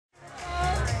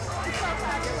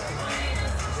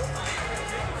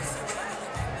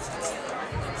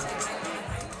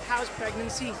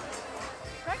pregnancy?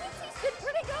 Pregnancy's been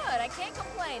pretty good. I can't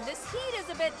complain. This heat is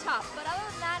a bit tough, but other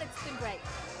than that, it's been great.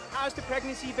 How's the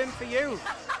pregnancy been for you?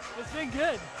 It's been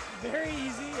good. Very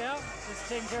easy, yeah. Just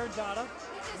taking care of Giada.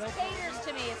 He just caters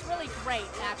to me. It's really great,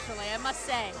 actually, I must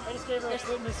say. I just gave her a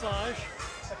foot massage.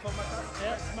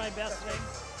 Yeah, it's my best thing.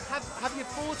 Have your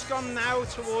thoughts gone now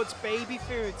towards baby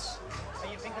foods?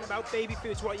 Are you thinking about baby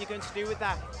foods? What are you going to do with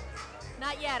that?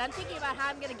 Not yet. I'm thinking about how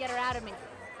I'm going to get her out of me.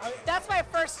 That's my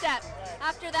first step.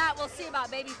 After that, we'll see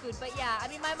about baby food. But yeah, I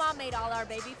mean, my mom made all our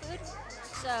baby food,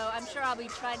 so I'm sure I'll be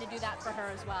trying to do that for her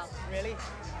as well. Really?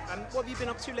 And what have you been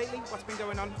up to lately? What's been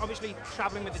going on? Obviously,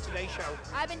 traveling with the Today Show.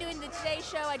 I've been doing the Today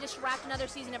Show. I just wrapped another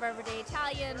season of Everyday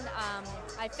Italian.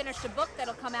 I finished a book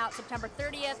that'll come out September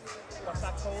 30th. What's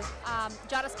that called?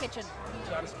 Giada's Kitchen.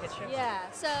 Giada's Kitchen?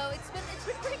 Yeah, so it's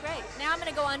been pretty great. Now I'm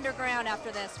going to go underground after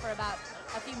this for about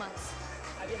a few months.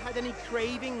 Have you had any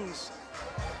cravings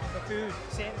for food,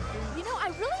 certain food? You know,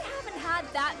 I really haven't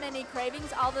had that many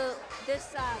cravings, although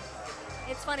this,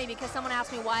 it's funny because someone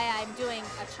asked me why I'm doing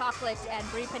a chocolate and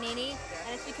brie panini,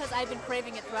 and it's because I've been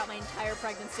craving it throughout my entire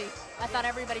pregnancy. I thought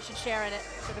everybody should share in it.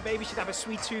 So the baby should have a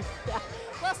sweet tooth? Yeah.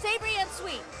 Well, savory and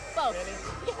sweet, both.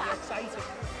 Really? Yeah. You're excited?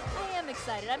 I am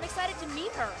excited. I'm excited to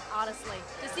meet her, honestly,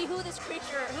 to see who this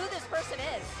person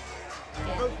is.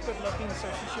 You're both good looking,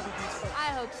 so she should be beautiful.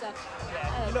 I hope so.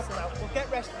 Yeah, you look well. Well, get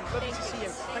rested. Lovely to see you.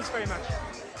 Thanks very much.